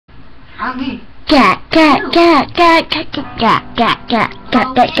Cat, cat, cat, cat, cat, cat, cat, cat, cat, cat,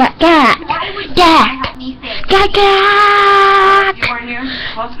 cat, cat, cat, cat, cat.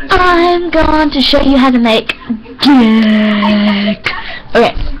 I'm going to show you how to make cat.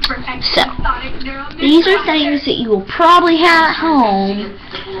 Okay, so these are things that you will probably have at home.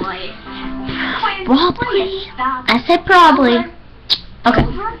 Probably. I said probably. Okay.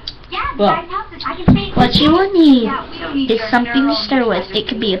 Well, what you will need is something to stir with. It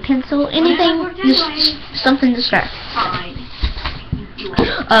could be a pencil, anything, just something to stir.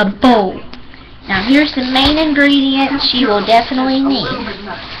 A bowl. Now here's the main ingredients you will definitely need.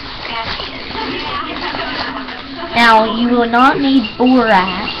 Now you will not need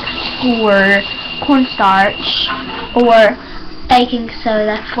borax or cornstarch or baking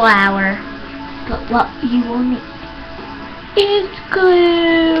soda, flour, but what you will need is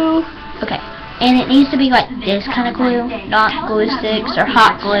glue. Okay, and it needs to be like this kind of glue, not glue sticks or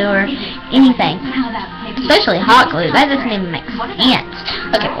hot glue or anything. Especially hot glue, that doesn't even make sense.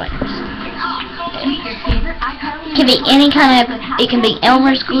 Okay, whatever. It can be any kind of, it can be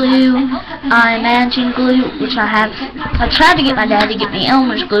Elmer's glue, Imagine glue, which I tried to get my dad to get me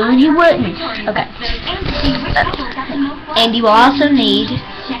Elmer's glue and he wouldn't. Okay. And you also need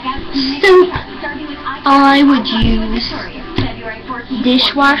soap. I would use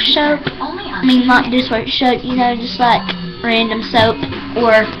dishwash soap. I mean, not dishwash soap, you know, just like random soap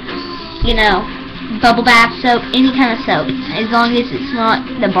or, you know, bubble bath soap, any kind of soap. As long as it's not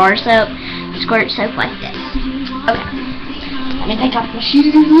the bar soap, squirt soap like this. Okay. Let me take off my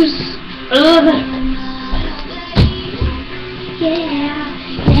shoes. Ugh.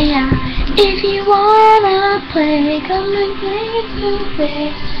 Yeah. If you wanna play, come and play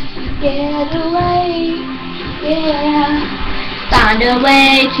with. Get away. Yeah. Find a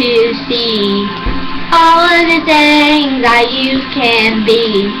way to see all of the things that you can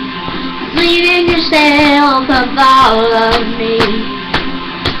be. Leaving yourself of all of me.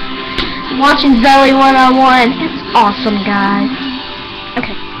 I'm watching Zoe 101. It's awesome, guys.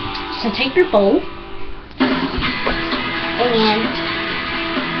 Okay, so take your bowl and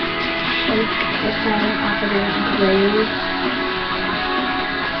take the thing off of the glue.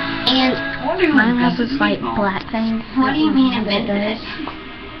 And mine has this like black thing. What do you mean it does?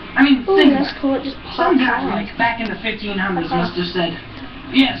 I mean, ooh, that's cool. It just some pops guy out. like back in the 1500s must have said,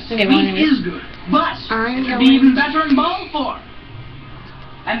 yes, Okay, meat is good, but it can be even better in bowl form.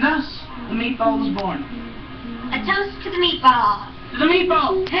 And thus, the meatball was born. A toast to the meatball. To the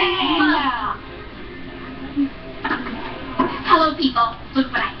meatball! Yeah. Hello, people.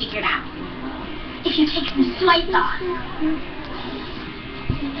 Look what I figured out. If you take some soy sauce.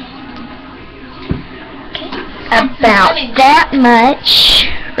 About that much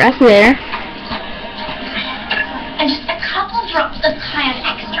right there. And just a couple drops of cayenne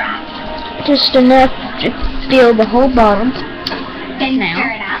extract. Just enough to fill the whole bottom. Then Now,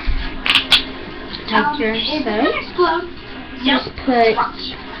 stir it up. take your soap. Explode. Just put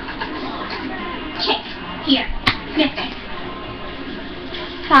Chick. Here. Sniff it.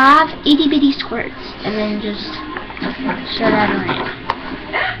 5 itty-bitty squirts, and then just stir that around.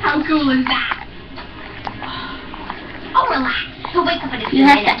 How cool is that? Oh, relax. He'll wake up in a few You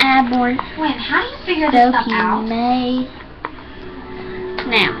have minutes. to add more When, how do you figure this soap stuff you out? may.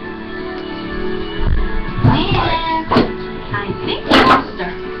 Now, When? I think monster.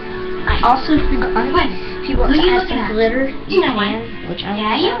 I also forgot if you want Who to you add looking some at? glitter, You know can, what? which I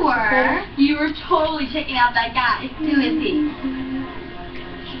Yeah, you don't were. You were totally checking out that guy. Who is he?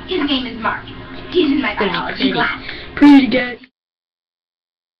 His name is Mark. He's in my biology class. Pretty good.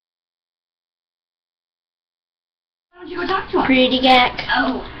 Why don't you go talk to him? Pretty gack.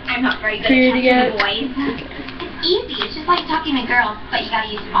 Oh, I'm not very good Pretty at talking good. to boys. It's easy. It's just like talking to girls, but you gotta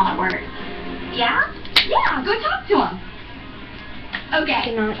use smaller words. Yeah? Yeah, go talk to him. Okay,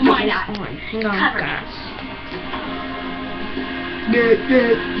 Cannot why get not? this on. Hang on, Cover guys.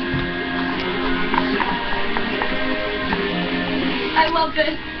 I love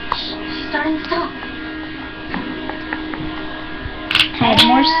this. She's starting to stop. Add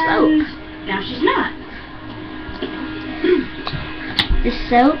more soap. Now she's not. The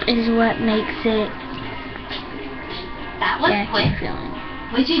soap is what makes it That was gacky quick. feeling.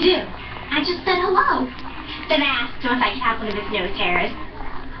 What'd you do? I just said hello. Then I asked him if I could have one of his nose hairs.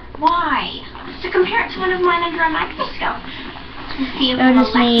 Why? To compare it to one of mine under a microscope. To see if I we're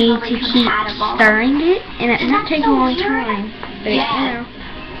just need to molecularly keep compatible. stirring it, and it Isn't might that take a so long weird? time. But Yes. you know.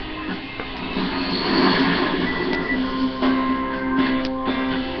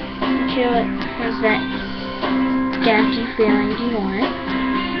 Until it has that gacky feeling you want.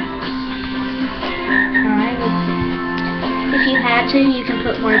 Alright, if you had to, you can and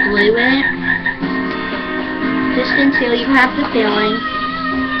put more glue in it. Just until you have the feeling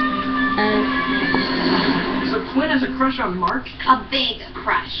of... So Quinn has a crush on Mark? A big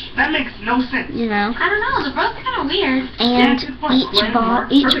crush. That makes no sense. You know. I don't know, the bro's kind of weird. And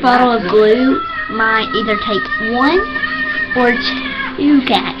each bottle of glue might either take 1 or 2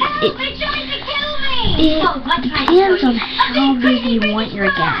 gags. They're trying to kill me! It depends on how big you want your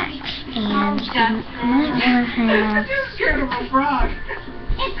gags. And you might want to have... You're scared of a frog.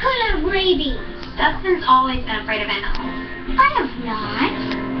 It could have rabies. Dustin's always been afraid of animals. I have not.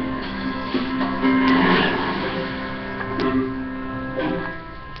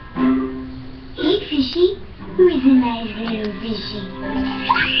 Hey, fishy. Who is a nice little fishy?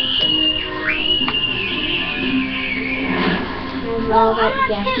 All that I'm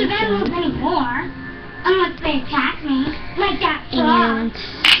not scared of animals anymore. Unless they attack me. Like that frog. And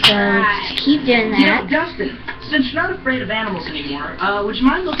so, just keep doing You know, that. Dustin, since you're not afraid of animals anymore, would you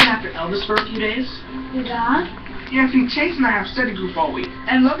mind looking after Elvis for a few days? Your dog? Yeah, see, Chase and I have study group all week.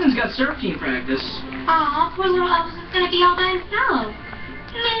 And Logan's got surf team practice. Aw, poor little Elvis is gonna be all by himself.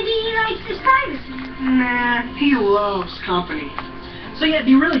 Maybe he likes his privacy. Nah, he loves company. So yeah,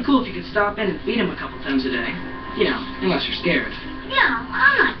 it'd be really cool if you could stop in and feed him a couple times a day. You know, unless you're scared. No,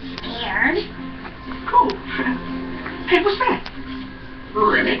 I'm not scared. Cool. Hey, what's that?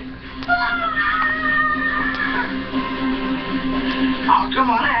 Ribbit. Oh, come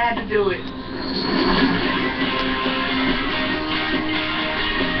on, I had to do it.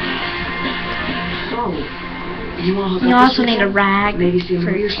 So, you want to hook You up also with need a someone? rag Maybe see a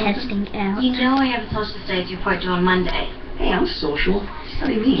for movie or something? testing out. You know I have a social studies report due on Monday. Hey, I'm social.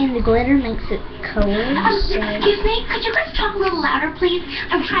 Study me. And the glitter makes it cold, so... Excuse me, could you guys talk a little louder, please?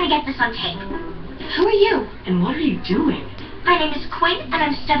 I'm trying to get this on tape. Who are you? And what are you doing? My name is Quinn, and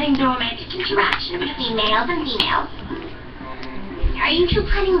I'm studying the romantic interaction between males and females. Are you two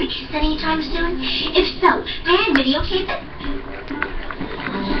planning to kiss anytime soon? If so, may I videotape it?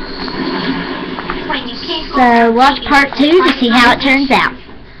 Quinn, you can't go So, watch part 2 to see how it turns out.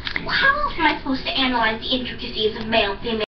 How else am I supposed to analyze the intricacies of male-female